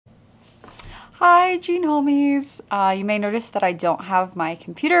Hi, Gene homies. You may notice that I don't have my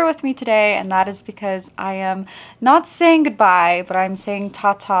computer with me today, and that is because I am not saying goodbye, but I'm saying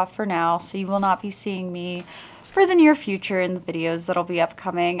ta-ta for now, so you will not be seeing me for the near future in the videos that'll be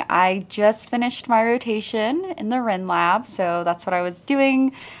upcoming. I just finished my rotation in the Ren lab, so that's what I was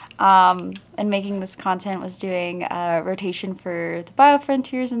doing. And making this content was doing a rotation for the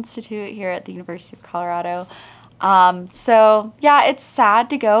Biofrontiers Institute here at the University of Colorado. So yeah, it's sad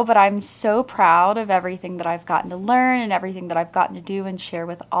to go, but I'm so proud of everything that I've gotten to learn and everything that I've gotten to do and share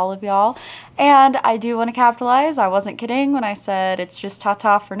with all of y'all. And I do want to capitalize. I wasn't kidding when I said it's just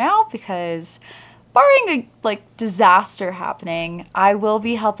ta-ta for now, because barring a disaster happening, I will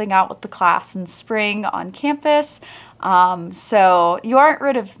be helping out with the class in spring on campus. So you aren't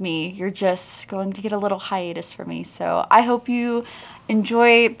rid of me. You're just going to get a little hiatus from me. So I hope you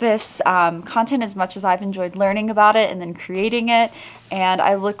enjoy this content as much as I've enjoyed learning about it and then creating it. And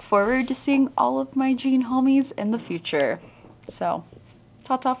I look forward to seeing all of my Gene homies in the future. So,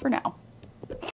 ta-ta for now.